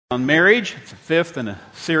On marriage. It's the fifth in a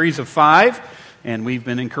series of 5, and we've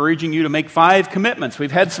been encouraging you to make 5 commitments.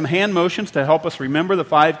 We've had some hand motions to help us remember the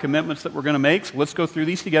 5 commitments that we're going to make, so let's go through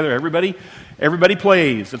these together. Everybody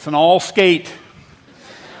plays. It's an all skate.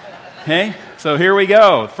 Okay, so here we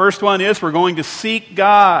go. The first one is we're going to seek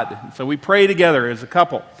God. So we pray together as a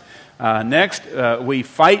couple. Next, we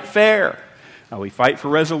fight fair. We fight for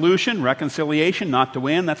resolution, reconciliation, not to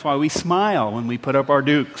win. That's why we smile when we put up our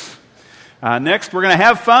dukes. Next, we're going to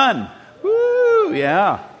have fun. Woo,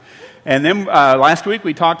 yeah. And then last week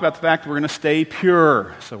we talked about the fact that we're going to stay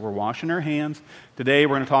pure. So we're washing our hands. Today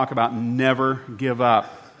we're going to talk about never give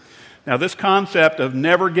up. Now this concept of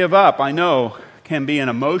never give up, I know, can be an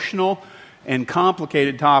emotional and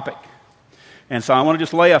complicated topic. And so I want to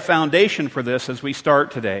just lay a foundation for this as we start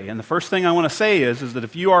today. And the first thing I want to say is that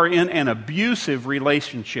if you are in an abusive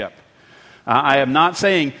relationship, I am not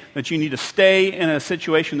saying that you need to stay in a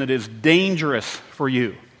situation that is dangerous for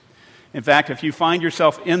you. In fact, if you find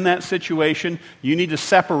yourself in that situation, you need to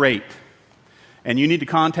separate. And you need to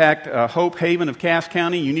contact Hope Haven of Cass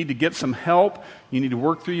County. You need to get some help. You need to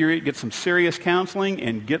work through get some serious counseling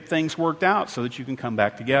and get things worked out so that you can come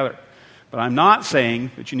back together. But I'm not saying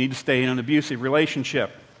that you need to stay in an abusive relationship.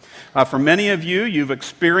 For many of you, you've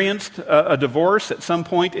experienced a divorce at some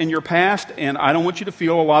point in your past, and I don't want you to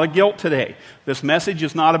feel a lot of guilt today. This message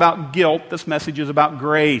is not about guilt. This message is about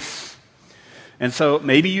grace. And so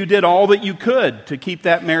maybe you did all that you could to keep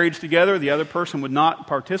that marriage together. The other person would not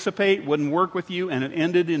participate, wouldn't work with you, and it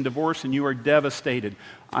ended in divorce, and you are devastated.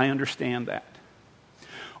 I understand that.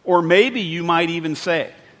 Or maybe you might even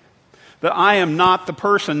say that I am not the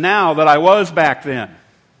person now that I was back then.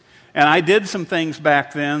 And I did some things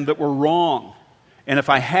back then that were wrong. And if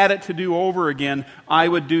I had it to do over again, I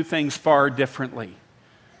would do things far differently.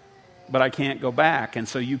 But I can't go back. And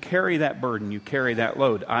so you carry that burden, you carry that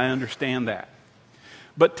load. I understand that.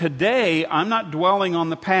 But today, I'm not dwelling on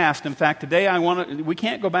the past. In fact, today we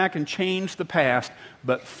can't go back and change the past,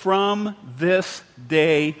 but from this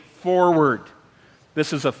day forward.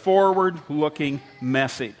 This is a forward-looking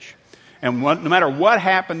message. And no matter what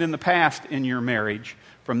happened in the past in your marriage,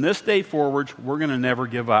 from this day forward, we're going to never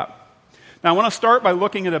give up. Now, I want to start by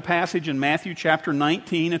looking at a passage in Matthew chapter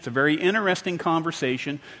 19. It's a very interesting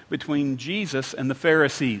conversation between Jesus and the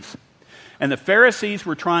Pharisees. And the Pharisees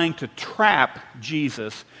were trying to trap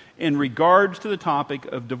Jesus in regards to the topic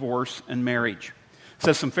of divorce and marriage. It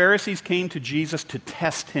says some Pharisees came to Jesus to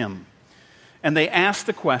test him. And they asked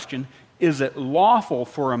the question, is it lawful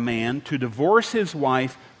for a man to divorce his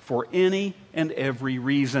wife for any and every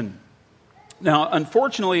reason? Now,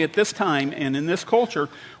 unfortunately, at this time and in this culture,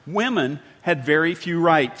 women had very few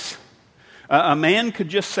rights. A man could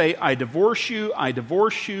just say, I divorce you, I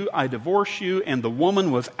divorce you, I divorce you, and the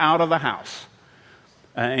woman was out of the house.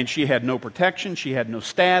 And she had no protection, she had no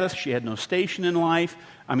status, she had no station in life.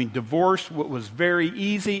 I mean, divorce was very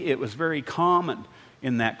easy, it was very common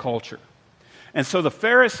in that culture. And so the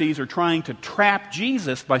Pharisees are trying to trap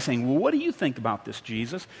Jesus by saying, well, what do you think about this,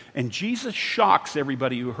 Jesus? And Jesus shocks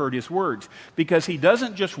everybody who heard his words because he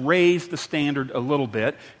doesn't just raise the standard a little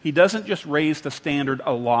bit. He doesn't just raise the standard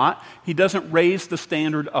a lot. He doesn't raise the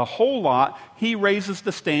standard a whole lot. He raises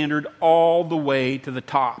the standard all the way to the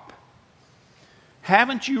top.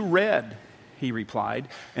 Haven't you read, he replied,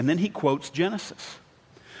 and then he quotes Genesis,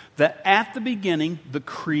 that at the beginning the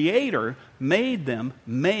Creator made them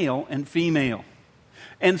male and female,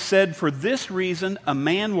 and said, for this reason a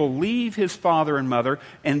man will leave his father and mother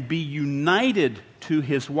and be united to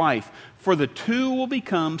his wife, for the two will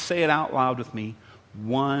become, say it out loud with me,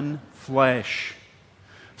 one flesh.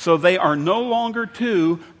 So they are no longer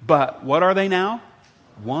two, but what are they now?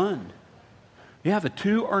 One. Yeah, the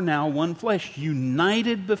two are now one flesh,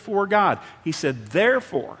 united before God. He said,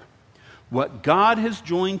 therefore, what God has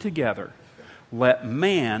joined together, let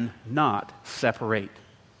man not separate.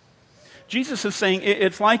 Jesus is saying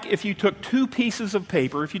it's like if you took 2 pieces of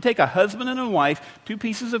paper, if you take a husband and a wife, 2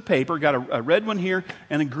 pieces of paper, got a red one here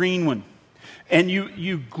and a green one, and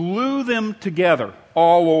you glue them together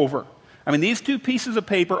all over. I mean, these 2 pieces of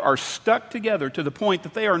paper are stuck together to the point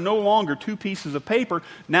that they are no longer 2 pieces of paper.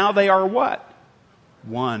 Now they are what?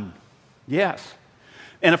 One. Yes.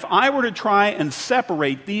 And if I were to try and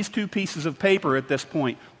separate these 2 pieces of paper at this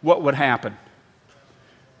point, what would happen?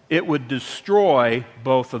 It would destroy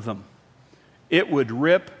both of them. It would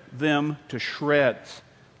rip them to shreds.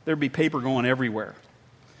 There'd be paper going everywhere.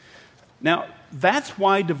 Now, that's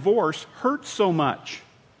why divorce hurts so much.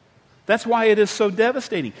 That's why it is so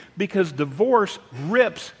devastating, because divorce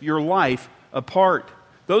rips your life apart.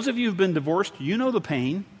 Those of you who've been divorced, you know the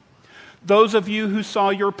pain. Those of you who saw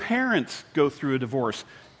your parents go through a divorce,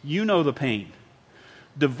 you know the pain.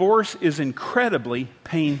 Divorce is incredibly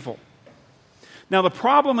painful. Now, the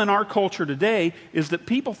problem in our culture today is that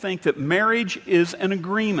people think that marriage is an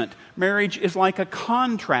agreement. Marriage is like a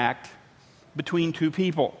contract between two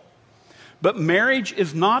people. But marriage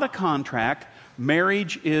is not a contract.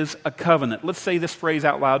 Marriage is a covenant. Let's say this phrase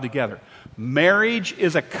out loud together. Marriage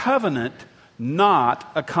is a covenant,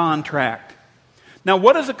 not a contract. Now,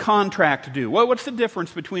 what does a contract do? Well, what's the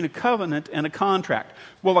difference between a covenant and a contract?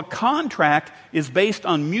 Well, a contract is based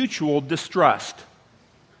on mutual distrust.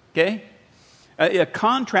 Okay? A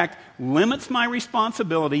contract limits my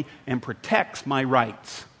responsibility and protects my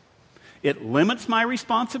rights. It limits my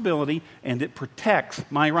responsibility and it protects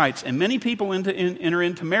my rights. And many people enter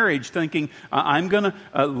into marriage thinking, I'm going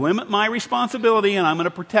to limit my responsibility and I'm going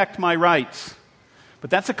to protect my rights. But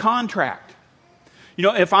that's a contract. You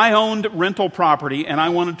know, if I owned rental property and I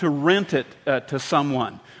wanted to rent it to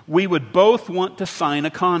someone, we would both want to sign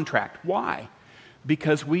a contract. Why?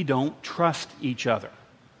 Because we don't trust each other.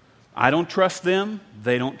 I don't trust them,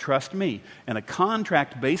 they don't trust me. And a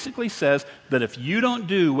contract basically says that if you don't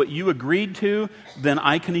do what you agreed to, then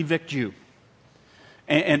I can evict you.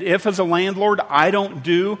 And if as a landlord I don't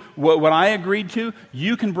do what I agreed to,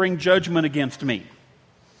 you can bring judgment against me.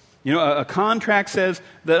 You know, a contract says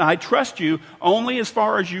that I trust you only as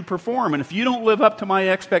far as you perform. And if you don't live up to my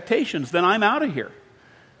expectations, then I'm out of here.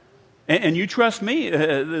 And you trust me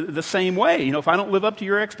the same way. You know, if I don't live up to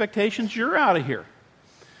your expectations, you're out of here.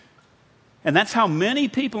 And that's how many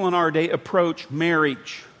people in our day approach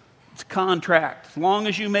marriage. It's a contract. As long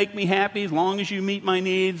as you make me happy, as long as you meet my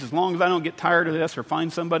needs, as long as I don't get tired of this or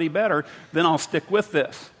find somebody better, then I'll stick with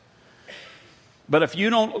this. But if you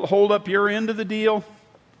don't hold up your end of the deal,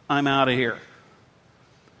 I'm out of here.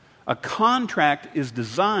 A contract is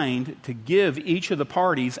designed to give each of the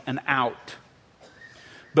parties an out.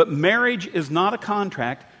 But marriage is not a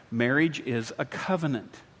contract. Marriage is a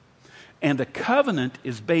covenant. And a covenant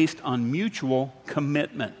is based on mutual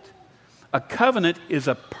commitment. A covenant is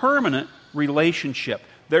a permanent relationship.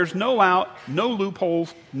 There's no out, no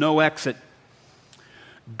loopholes, no exit.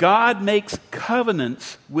 God makes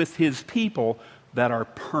covenants with his people that are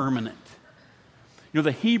permanent. You know,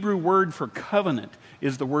 the Hebrew word for covenant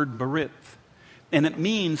is the word berith, and it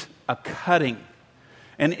means a cutting.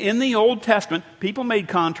 And in the Old Testament, people made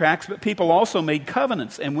contracts, but people also made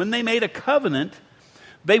covenants. And when they made a covenant,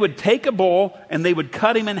 they would take a bull and they would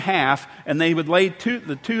cut him in half, and they would lay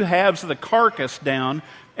the two halves of the carcass down,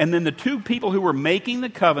 and then the two people who were making the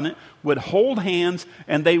covenant would hold hands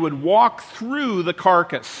and they would walk through the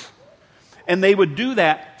carcass. And they would do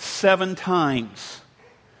that 7 times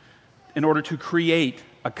in order to create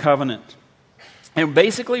a covenant. And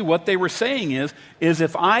basically what they were saying is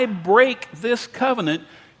if I break this covenant,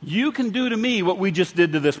 you can do to me what we just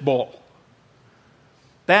did to this bull.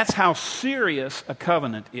 That's how serious a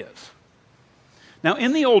covenant is. Now,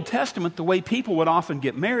 in the Old Testament, the way people would often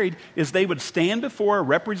get married is they would stand before a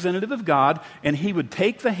representative of God, and he would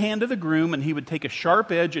take the hand of the groom, and he would take a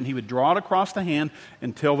sharp edge, and he would draw it across the hand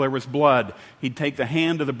until there was blood. He'd take the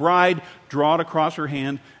hand of the bride, draw it across her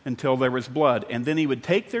hand until there was blood. And then he would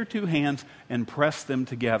take their 2 hands and press them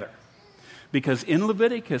together. Because in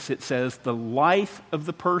Leviticus it says the life of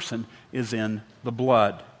the person is in the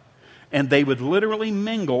blood. And they would literally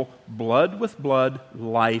mingle blood with blood,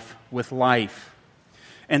 life with life.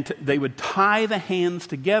 And they would tie the hands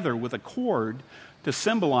together with a cord to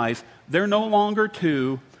symbolize they're no longer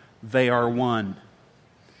 2, they are 1.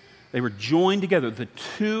 They were joined together. The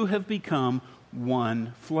 2 have become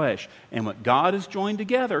one flesh. And what God has joined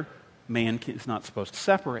together, man is not supposed to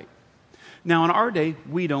separate. Now, in our day,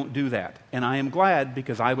 we don't do that. And I am glad,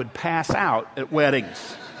 because I would pass out at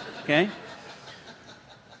weddings. Okay?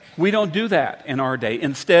 We don't do that in our day.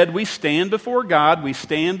 Instead, we stand before God, we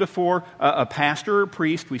stand before a pastor or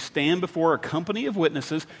priest, we stand before a company of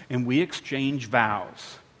witnesses, and we exchange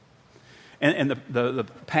vows. And the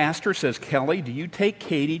pastor says, Kelly, do you take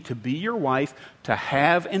Katie to be your wife, to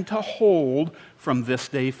have and to hold from this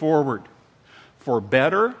day forward? For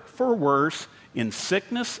better, for worse, in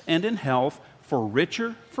sickness and in health, for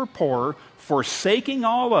richer, for poorer, forsaking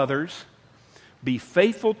all others, be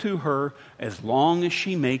faithful to her as long as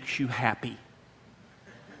she makes you happy.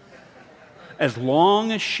 As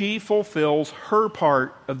long as she fulfills her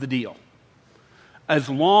part of the deal. As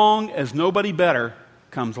long as nobody better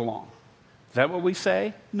comes along. Is that what we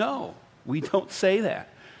say? No, we don't say that.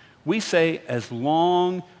 We say, as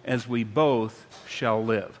long as we both shall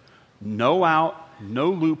live. No out, no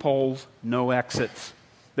loopholes, no exits.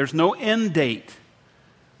 There's no end date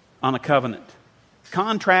on a covenant.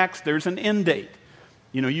 Contracts, there's an end date.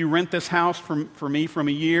 You know, you rent this house for me from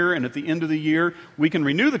a year, and at the end of the year, we can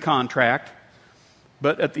renew the contract,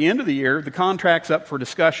 But at the end of the year, the contract's up for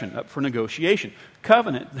discussion, up for negotiation.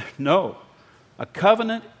 Covenant, no. A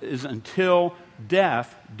covenant is until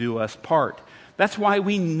death do us part. That's why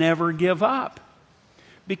we never give up.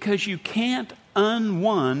 Because you can't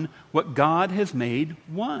unone what God has made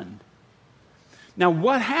one. Now,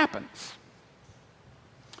 what happens?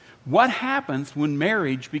 What happens when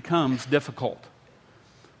marriage becomes difficult?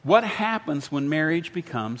 What happens when marriage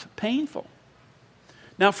becomes painful?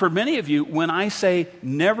 Now, for many of you, when I say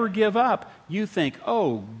never give up, you think,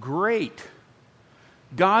 oh, great.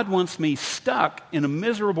 God wants me stuck in a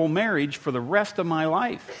miserable marriage for the rest of my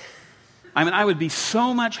life. I mean, I would be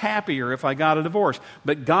so much happier if I got a divorce.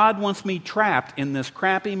 But God wants me trapped in this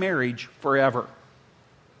crappy marriage forever.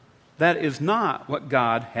 That is not what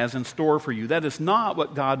God has in store for you. That is not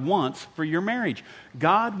what God wants for your marriage.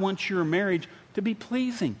 God wants your marriage to be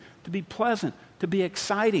pleasing, to be pleasant, to be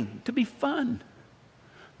exciting, to be fun.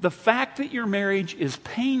 The fact that your marriage is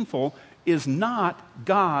painful is not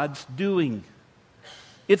God's doing.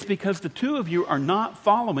 It's because the two of you are not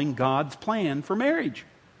following God's plan for marriage.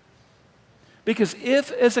 Because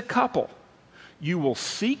if, as a couple, you will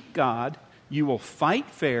seek God, you will fight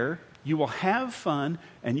fair, you will have fun,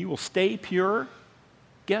 and you will stay pure,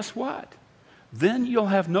 guess what? Then you'll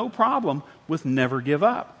have no problem with never give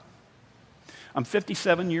up. I'm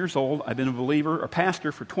 57 years old. I've been a believer, a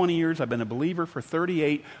pastor for 20 years. I've been a believer for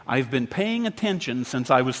 38. I've been paying attention since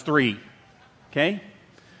I was 3. Okay?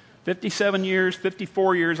 57 years,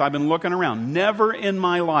 54 years, I've been looking around. Never in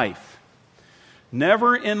my life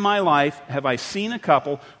have I seen a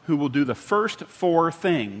couple who will do the first 4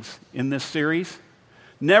 things in this series.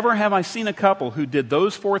 Never have I seen a couple who did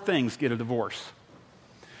those 4 things get a divorce.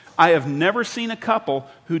 I have never seen a couple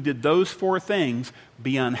who did those 4 things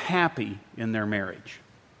be unhappy in their marriage.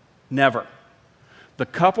 Never. The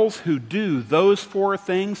couples who do those 4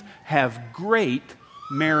 things have great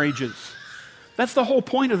marriages. That's the whole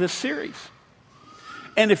point of this series.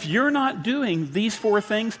 And if you're not doing these 4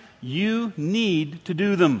 things, you need to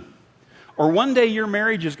do them. Or one day your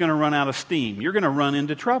marriage is going to run out of steam. You're going to run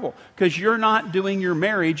into trouble because you're not doing your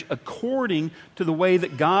marriage according to the way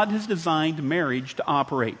that God has designed marriage to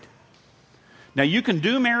operate. Now, you can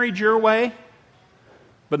do marriage your way,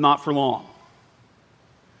 but not for long.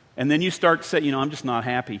 And then you start to say, I'm just not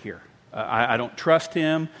happy here. I don't trust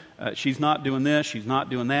him. She's not doing this. She's not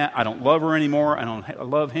doing that. I don't love her anymore. I don't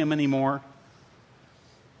love him anymore.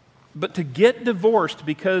 But to get divorced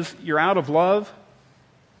because you're out of love,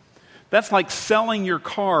 that's like selling your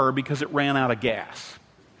car because it ran out of gas.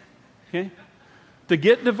 Okay? To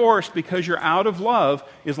get divorced because you're out of love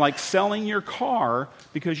is like selling your car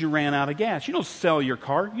because you ran out of gas. You don't sell your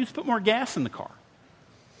car, you just put more gas in the car.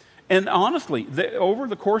 And honestly, over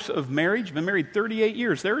the course of marriage, I've been married 38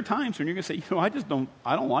 years, there are times when you're going to say,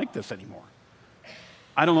 I don't like this anymore.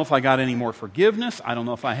 I don't know if I got any more forgiveness. I don't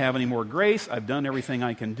know if I have any more grace. I've done everything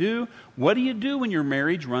I can do. What do you do when your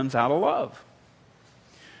marriage runs out of love?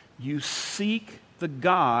 You seek the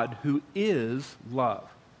God who is love.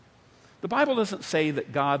 The Bible doesn't say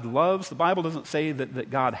that God loves. The Bible doesn't say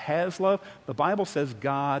that God has love. The Bible says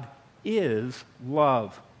God is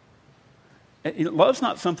love. Love's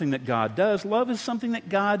not something that God does. Love is something that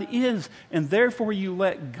God is. And therefore you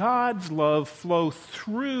let God's love flow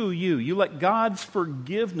through you. You let God's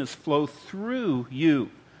forgiveness flow through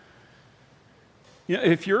you.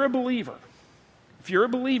 If you're a believer,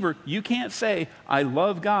 you can't say, I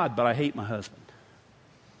love God, but I hate my husband.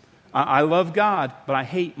 I love God, but I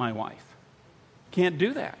hate my wife. Can't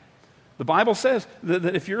do that. The Bible says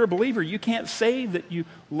that if you're a believer, you can't say that you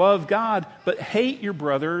love God, but hate your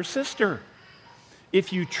brother or sister.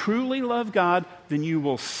 If you truly love God, then you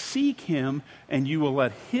will seek him and you will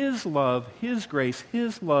let his love, his grace,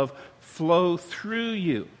 his love flow through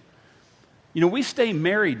you. We stay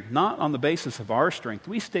married not on the basis of our strength.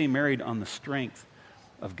 We stay married on the strength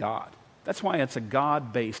of God. That's why it's a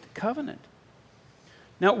God-based covenant.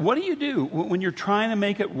 Now, what do you do when you're trying to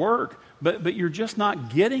make it work, but you're just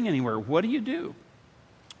not getting anywhere? What do?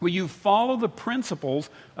 Well, you follow the principles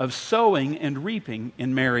of sowing and reaping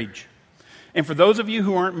in marriage. And for those of you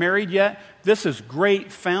who aren't married yet, this is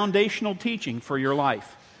great foundational teaching for your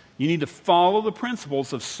life. You need to follow the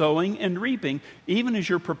principles of sowing and reaping even as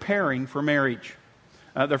you're preparing for marriage.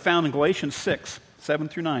 They're found in Galatians 6, 7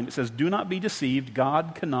 through 9. It says, "Do not be deceived.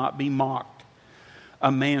 God cannot be mocked.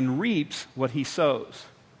 A man reaps what he sows.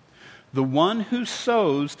 The one who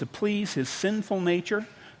sows to please his sinful nature,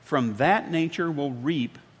 from that nature will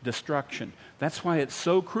reap destruction." That's why it's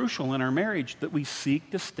so crucial in our marriage that we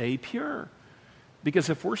seek to stay pure.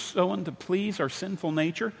 Because if we're sowing to please our sinful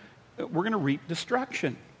nature, we're going to reap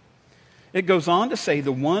destruction. It goes on to say,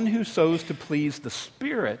 the one who sows to please the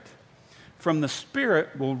Spirit, from the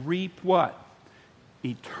Spirit will reap what?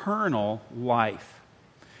 Eternal life.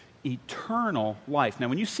 Eternal life. Now,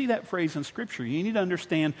 when you see that phrase in Scripture, you need to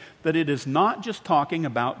understand that it is not just talking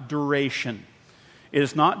about duration. It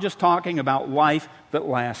is not just talking about life that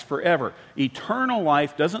lasts forever. Eternal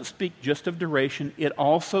life doesn't speak just of duration. It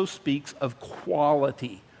also speaks of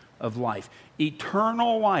quality of life.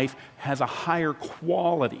 Eternal life has a higher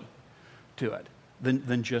quality to it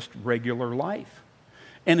than just regular life.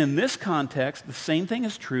 And in this context, the same thing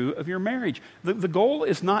is true of your marriage. The goal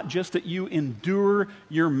is not just that you endure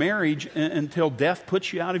your marriage until death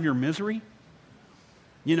puts you out of your misery.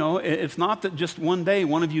 You know, it's not that just one day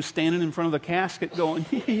one of you standing in front of the casket going,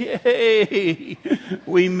 yay,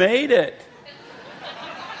 we made it.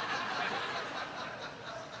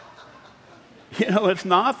 You know, it's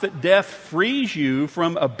not that death frees you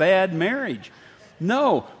from a bad marriage.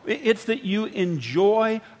 No, it's that you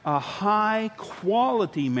enjoy a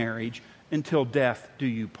high-quality marriage until death do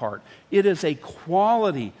you part. It is a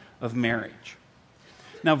quality of marriage.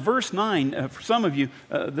 Now, verse 9, for some of you,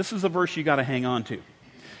 this is a verse you got to hang on to.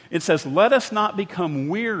 It says, "Let us not become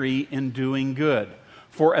weary in doing good,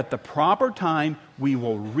 for at the proper time we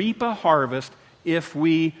will reap a harvest if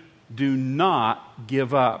we do not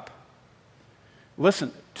give up."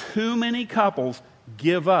 Listen, too many couples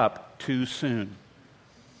give up too soon.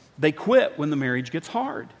 They quit when the marriage gets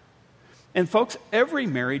hard. And folks, every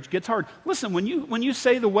marriage gets hard. Listen, when you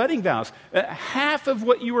say the wedding vows, half of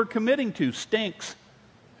what you are committing to stinks.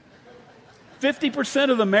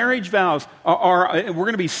 50% of the marriage vows are we're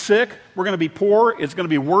going to be sick, we're going to be poor, it's going to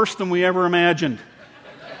be worse than we ever imagined.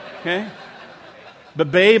 Okay?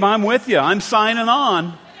 But babe, I'm with you. I'm signing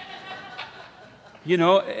on. You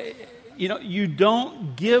know, you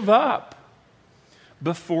don't give up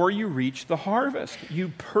before you reach the harvest.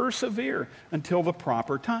 You persevere until the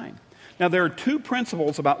proper time. Now, there are two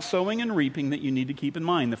principles about sowing and reaping that you need to keep in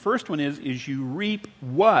mind. The first one is you reap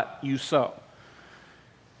what you sow.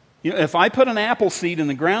 You know, if I put an apple seed in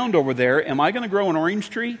the ground over there, am I going to grow an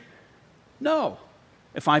orange tree? No.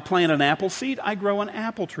 If I plant an apple seed, I grow an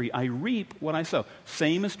apple tree. I reap what I sow.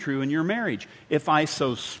 Same is true in your marriage. If I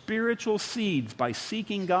sow spiritual seeds by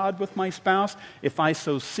seeking God with my spouse, if I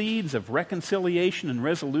sow seeds of reconciliation and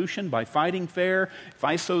resolution by fighting fair, if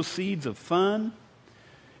I sow seeds of fun,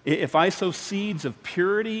 if I sow seeds of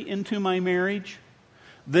purity into my marriage,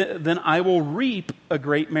 then I will reap a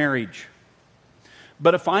great marriage.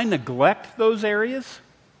 But if I neglect those areas,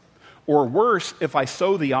 or worse, if I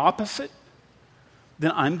sow the opposite,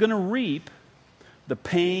 then I'm going to reap the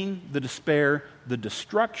pain, the despair, the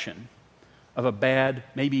destruction of a bad,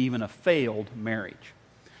 maybe even a failed marriage.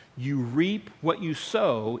 You reap what you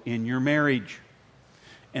sow in your marriage.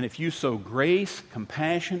 And if you sow grace,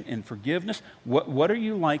 compassion, and forgiveness, what are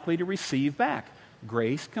you likely to receive back?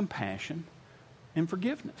 Grace, compassion, and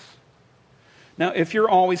forgiveness. Now, if you're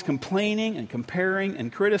always complaining and comparing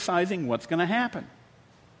and criticizing, what's going to happen?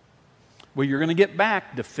 Well, you're going to get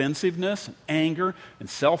back defensiveness and anger and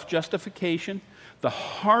self-justification. The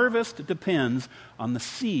harvest depends on the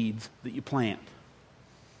seeds that you plant.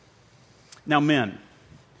 Now, men,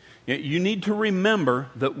 you need to remember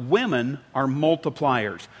that women are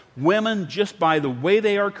multipliers. Women, just by the way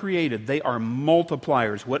they are created, they are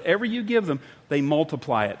multipliers. Whatever you give them, they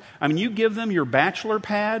multiply it. I mean, you give them your bachelor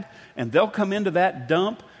pad, and they'll come into that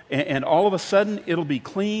dump, and all of a sudden, it'll be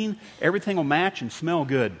clean, everything will match and smell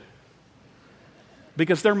good.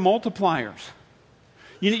 Because they're multipliers.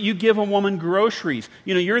 You give a woman groceries.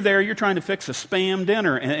 You know, you're there, you're trying to fix a Spam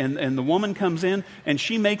dinner, and the woman comes in, and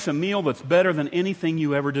she makes a meal that's better than anything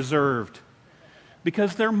you ever deserved.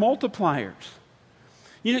 Because they're multipliers.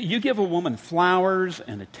 You know, you give a woman flowers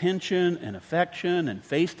and attention and affection and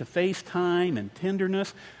face-to-face time and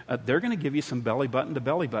tenderness, they're going to give you some belly button to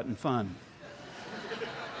belly button fun.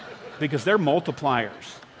 Because they're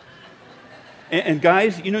multipliers. And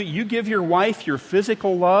guys, you know, you give your wife your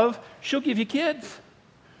physical love, she'll give you kids.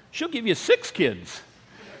 She'll give you 6 kids.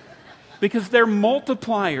 Because they're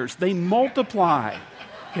multipliers. They multiply.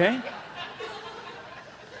 Okay?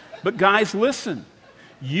 But guys, listen.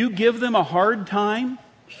 You give them a hard time,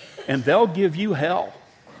 and they'll give you hell.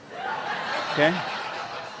 Okay?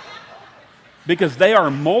 Because they are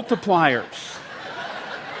multipliers.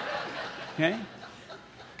 Okay?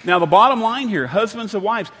 Now, the bottom line here, husbands and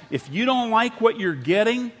wives, if you don't like what you're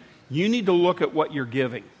getting, you need to look at what you're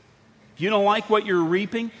giving. If you don't like what you're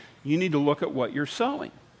reaping, you need to look at what you're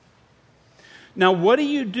sowing. Now, what do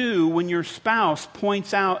you do when your spouse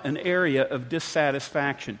points out an area of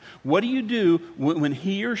dissatisfaction? What do you do when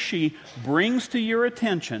he or she brings to your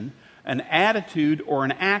attention an attitude or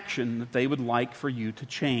an action that they would like for you to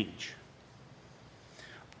change.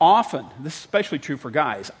 Often, this is especially true for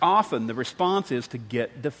guys, often the response is to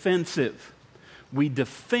get defensive. We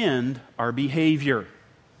defend our behavior.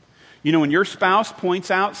 You know, when your spouse points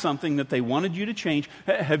out something that they wanted you to change,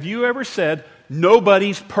 have you ever said,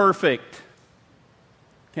 nobody's perfect?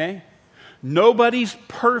 Okay? Nobody's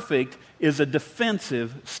perfect is a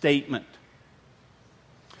defensive statement.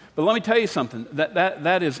 But let me tell you something,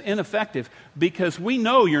 that is ineffective because we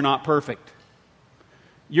know you're not perfect.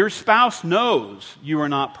 Your spouse knows you are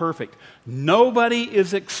not perfect. Nobody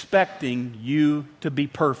is expecting you to be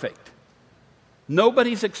perfect.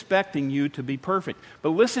 Nobody's expecting you to be perfect. But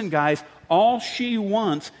listen, guys, all she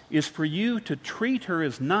wants is for you to treat her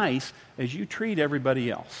as nice as you treat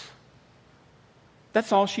everybody else.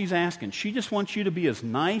 That's all she's asking. She just wants you to be as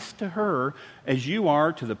nice to her as you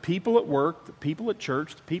are to the people at work, the people at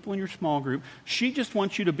church, the people in your small group. She just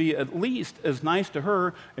wants you to be at least as nice to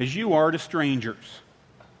her as you are to strangers.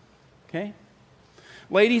 Okay?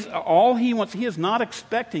 Ladies, all he wants, he is not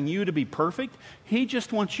expecting you to be perfect. He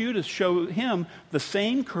just wants you to show him the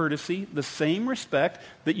same courtesy, the same respect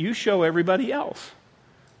that you show everybody else,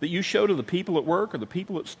 that you show to the people at work or the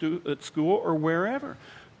people at school or wherever.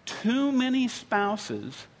 Too many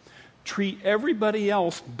spouses treat everybody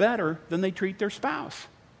else better than they treat their spouse.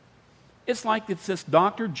 It's like it's this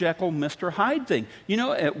Dr. Jekyll, Mr. Hyde thing. You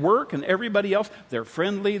know, at work and everybody else, they're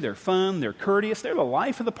friendly, they're fun, they're courteous, they're the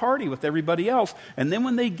life of the party with everybody else. And then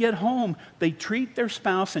when they get home, they treat their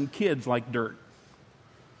spouse and kids like dirt.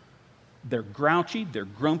 They're grouchy, they're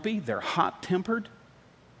grumpy, they're hot-tempered.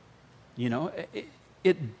 You know,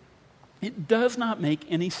 it does not make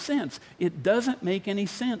any sense. It doesn't make any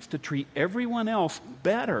sense to treat everyone else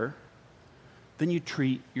better than you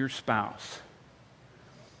treat your spouse.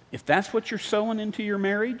 If that's what you're sowing into your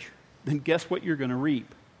marriage, then guess what you're going to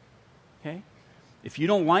reap? Okay? If you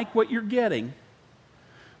don't like what you're getting,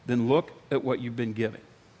 then look at what you've been giving.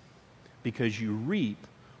 Because you reap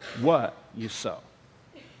what you sow.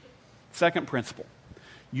 Second principle,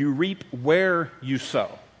 you reap where you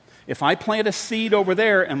sow. If I plant a seed over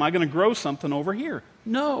there, am I going to grow something over here?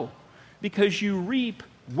 No, because you reap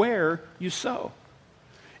where you sow.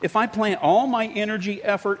 If I plant all my energy,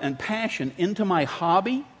 effort, and passion into my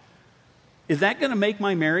hobby, is that going to make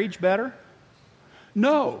my marriage better?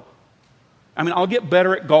 No. I mean, I'll get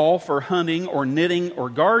better at golf or hunting or knitting or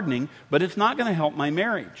gardening, but it's not going to help my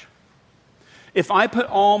marriage. If I put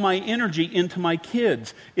all my energy into my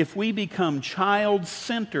kids, if we become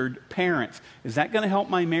child-centered parents, is that going to help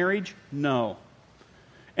my marriage? No.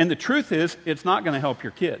 And the truth is, it's not going to help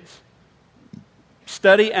your kids.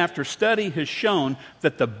 Study after study has shown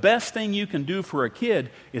that the best thing you can do for a kid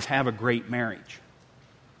is have a great marriage.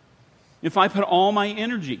 If I put all my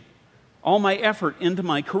energy, all my effort into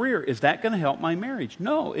my career, is that going to help my marriage?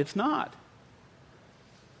 No, it's not.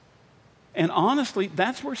 And honestly,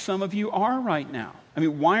 that's where some of you are right now. I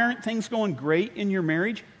mean, why aren't things going great in your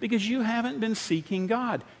marriage? Because you haven't been seeking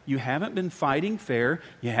God. You haven't been fighting fair.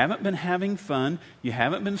 You haven't been having fun. You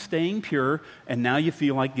haven't been staying pure. And now you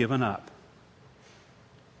feel like giving up.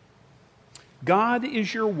 God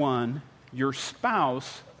is your one. Your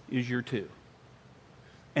spouse is your two.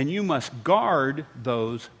 And you must guard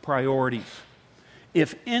those priorities.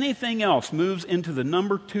 If anything else moves into the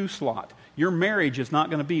number 2 slot, your marriage is not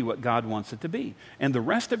going to be what God wants it to be. And the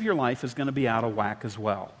rest of your life is going to be out of whack as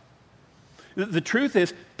well. The truth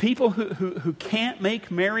is, people who can't make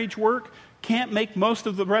marriage work can't make most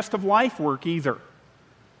of the rest of life work either.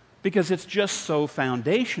 Because it's just so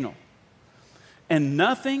foundational. And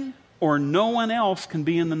nothing or no one else can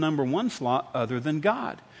be in the number 1 slot other than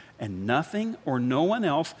God. And nothing or no one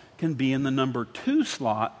else can be in the number 2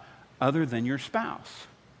 slot other than your spouse.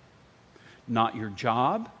 Not your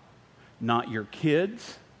job, not your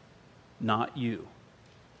kids, not you.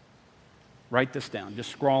 Write this down.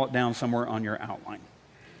 Just scroll it down somewhere on your outline.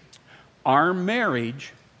 Our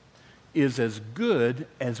marriage is as good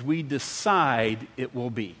as we decide it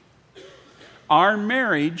will be. Our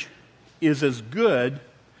marriage is as good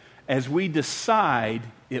as we decide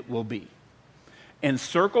it will be. And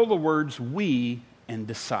circle the words we and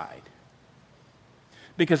decide.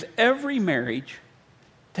 Because every marriage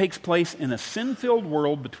takes place in a sin-filled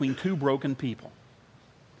world between 2 broken people.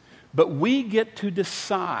 But we get to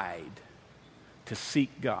decide to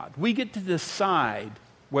seek God. We get to decide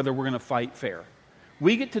whether we're going to fight fair.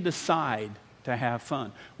 We get to decide to have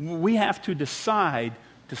fun. We have to decide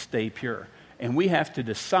to stay pure. And we have to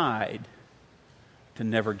decide to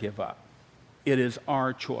never give up. It is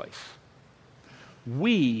our choice.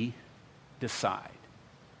 We decide.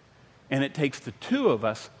 And it takes the 2 of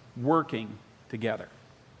us working together.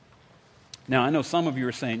 Now, I know some of you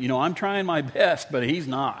are saying, I'm trying my best, but he's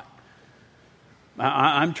not.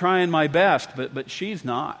 I'm trying my best, but she's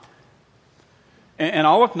not. And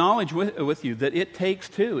I'll acknowledge with you that it takes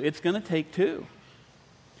two. It's going to take two.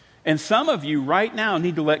 And some of you right now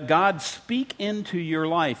need to let God speak into your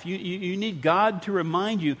life. You need God to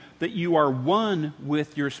remind you that you are one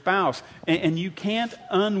with your spouse. And you can't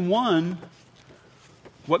un-one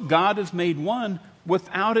what God has made one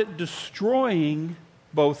without it destroying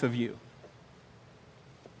both of you.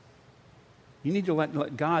 You need to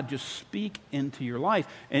let God just speak into your life.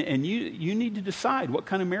 And you need to decide, what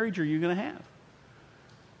kind of marriage are you going to have?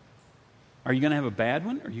 Are you going to have a bad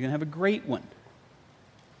one, or are you going to have a great one?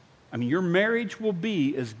 I mean, your marriage will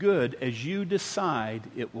be as good as you decide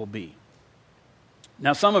it will be.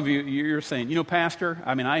 Now, some of you, you're saying, Pastor,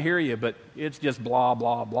 I hear you, but it's just blah,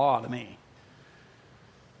 blah, blah to me.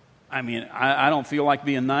 I don't feel like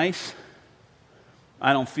being nice.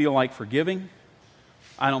 I don't feel like forgiving.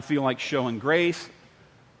 I don't feel like showing grace.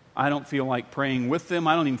 I don't feel like praying with them.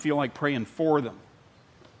 I don't even feel like praying for them.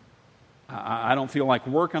 I don't feel like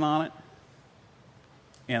working on it.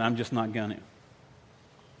 And I'm just not going to.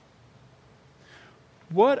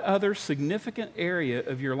 What other significant area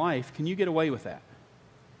of your life can you get away with that?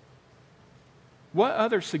 What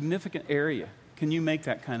other significant area can you make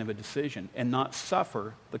that kind of a decision and not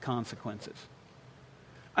suffer the consequences?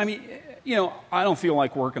 I don't feel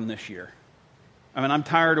like working this year. I'm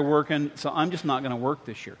tired of working, so I'm just not going to work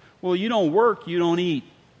this year. Well, you don't work, you don't eat.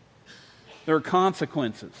 There are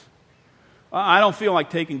consequences. I don't feel like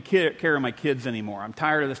taking care of my kids anymore. I'm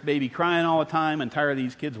tired of this baby crying all the time. I'm tired of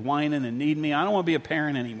these kids whining and needing me. I don't want to be a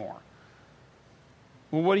parent anymore.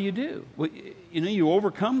 Well, what do? Well, you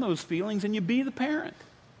overcome those feelings and you be the parent.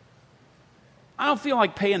 I don't feel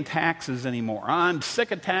like paying taxes anymore. I'm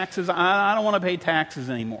sick of taxes. I don't want to pay taxes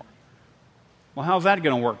anymore. Well, how's that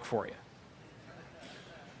going to work for you?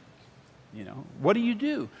 What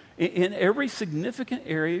do? In every significant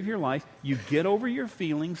area of your life, you get over your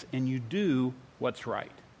feelings and you do what's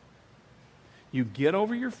right. You get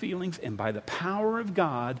over your feelings, and by the power of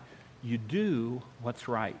God, you do what's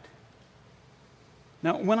right.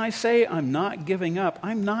 Now, when I say I'm not giving up,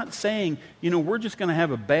 I'm not saying, we're just going to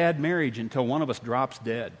have a bad marriage until one of us drops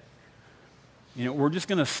dead. We're just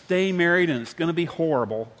going to stay married and it's going to be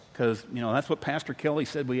horrible because, that's what Pastor Kelly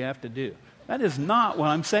said we have to do. That is not what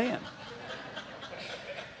I'm saying.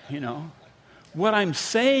 What I'm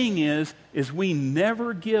saying is we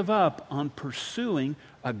never give up on pursuing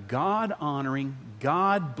a God-honoring,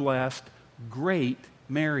 God-blessed, great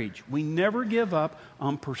marriage. We never give up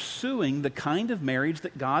on pursuing the kind of marriage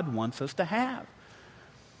that God wants us to have.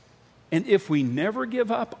 And if we never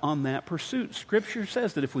give up on that pursuit, Scripture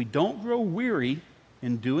says that if we don't grow weary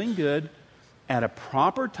in doing good, at a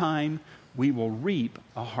proper time, we will reap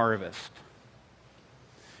a harvest.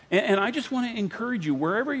 And I just want to encourage you,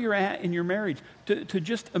 wherever you're at in your marriage, to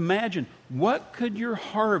just imagine, what could your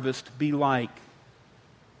harvest be like?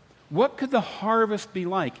 What could the harvest be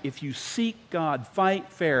like if you seek God, fight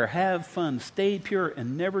fair, have fun, stay pure,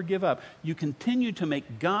 and never give up? You continue to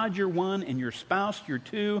make God your one and your spouse your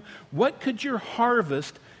two. What could your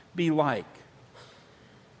harvest be like?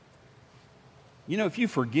 If you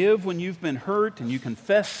forgive when you've been hurt, and you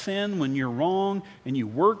confess sin when you're wrong, and you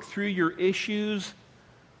work through your issues,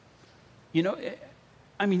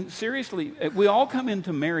 seriously, we all come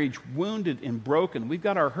into marriage wounded and broken. We've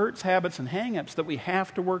got our hurts, habits, and hang-ups that we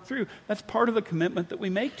have to work through. That's part of the commitment that we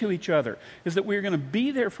make to each other, is that we're going to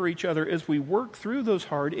be there for each other as we work through those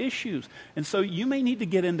hard issues. And so you may need to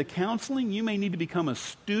get into counseling. You may need to become a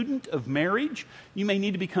student of marriage. You may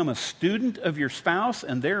need to become a student of your spouse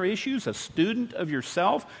and their issues, a student of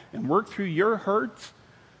yourself, and work through your hurts.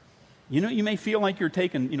 You may feel like you're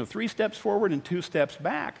taking, 3 steps forward and 2 steps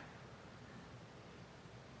back.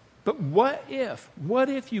 But what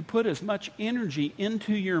if you put as much energy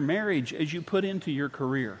into your marriage as you put into your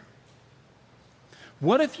career?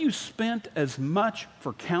 What if you spent as much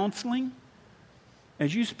for counseling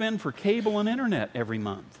as you spend for cable and internet every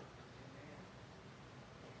month?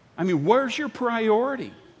 Where's your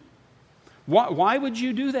priority? Why would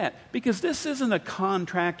you do that? Because this isn't a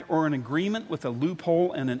contract or an agreement with a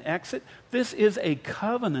loophole and an exit. This is a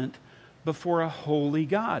covenant before a holy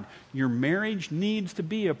God. Your marriage needs to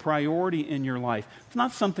be a priority in your life. It's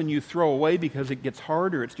not something you throw away because it gets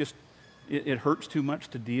hard or it hurts too much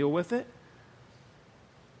to deal with it.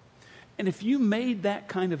 And if you made that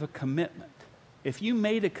kind of a commitment, if you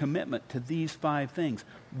made a commitment to these 5 things,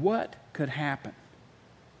 what could happen?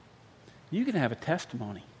 You could have a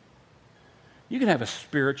testimony. You could have a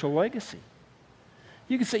spiritual legacy.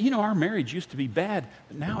 You could say, our marriage used to be bad,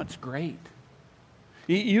 but now it's great.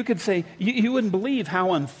 You could say, you wouldn't believe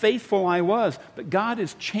how unfaithful I was, but God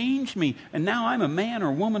has changed me, and now I'm a man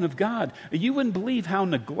or woman of God. You wouldn't believe how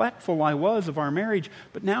neglectful I was of our marriage,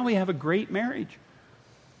 but now we have a great marriage.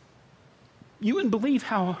 You wouldn't believe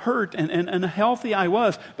how hurt and healthy I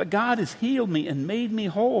was, but God has healed me and made me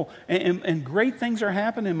whole, and great things are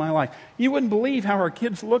happening in my life. You wouldn't believe how our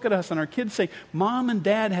kids look at us, and our kids say, Mom and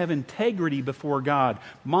Dad have integrity before God.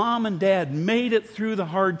 Mom and Dad made it through the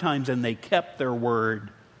hard times, and they kept their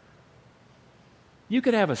word. You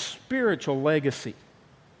could have a spiritual legacy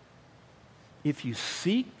if you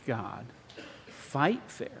seek God, fight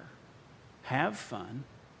fair, have fun,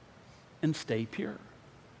 and stay pure.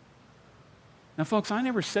 Now, folks, I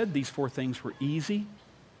never said these 4 things were easy.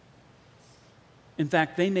 In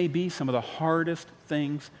fact, they may be some of the hardest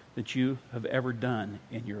things that you have ever done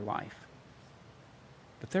in your life.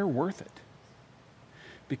 But they're worth it,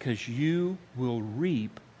 because you will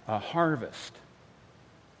reap a harvest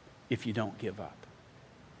if you don't give up.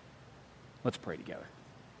 Let's pray together.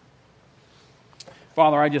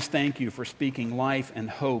 Father, I just thank you for speaking life and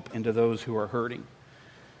hope into those who are hurting.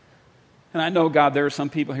 And I know, God, there are some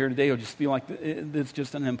people here today who just feel like it's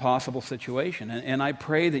just an impossible situation. And I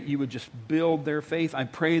pray that you would just build their faith. I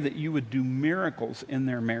pray that you would do miracles in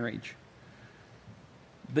their marriage.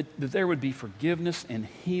 That there would be forgiveness and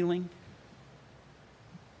healing.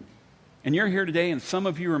 And you're here today, and some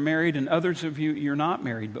of you are married, and others of you, you're not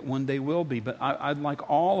married, but one day will be. But I'd like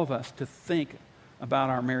all of us to think about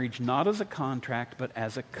our marriage not as a contract, but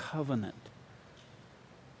as a covenant.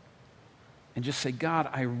 And just say, God,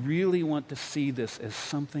 I really want to see this as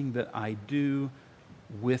something that I do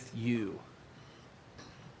with you.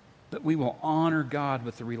 That we will honor God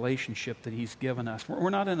with the relationship that he's given us. We're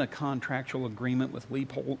not in a contractual agreement with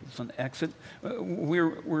loopholes and exit.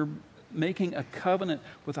 We're making a covenant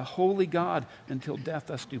with a holy God until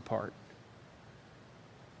death us do part.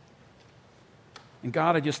 And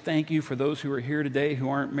God, I just thank you for those who are here today who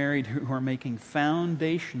aren't married, who are making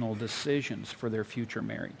foundational decisions for their future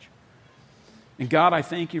marriage. And God, I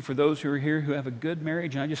thank you for those who are here who have a good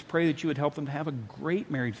marriage, and I just pray that you would help them to have a great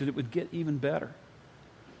marriage, that it would get even better.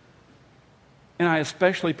 And I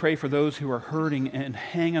especially pray for those who are hurting and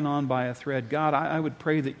hanging on by a thread. God, I would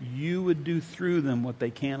pray that you would do through them what they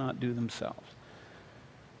cannot do themselves.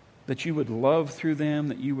 That you would love through them,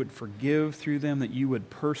 that you would forgive through them, that you would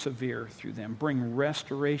persevere through them. Bring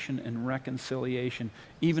restoration and reconciliation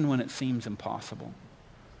even when it seems impossible.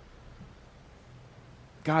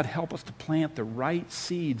 God, help us to plant the right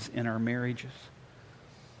seeds in our marriages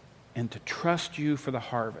and to trust you for the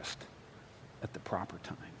harvest at the proper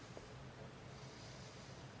time.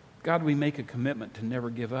 God, we make a commitment to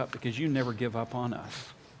never give up, because you never give up on us.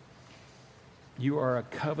 You are a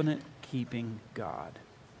covenant-keeping God,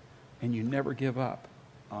 and you never give up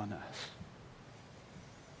on us.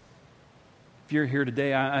 If you're here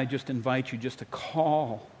today, I just invite you just to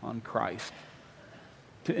call on Christ,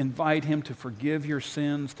 to invite him to forgive your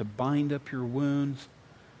sins, to bind up your wounds,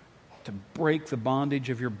 to break the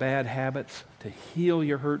bondage of your bad habits, to heal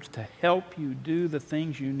your hurts, to help you do the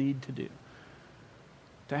things you need to do,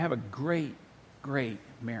 to have a great, great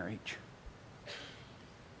marriage.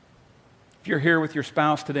 If you're here with your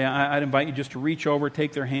spouse today, I'd invite you just to reach over,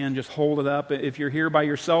 take their hand, just hold it up. If you're here by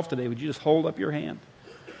yourself today, would you just hold up your hand?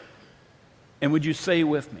 And would you say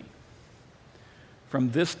with me,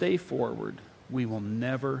 from this day forward, we will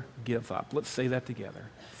never give up. Let's say that together.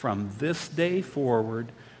 From this day forward,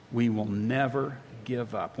 we will never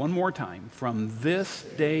give up. One more time. From this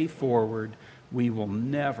day forward, we will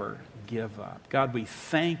never give up. God, we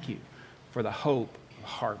thank you for the hope of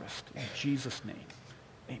harvest. In Jesus' name.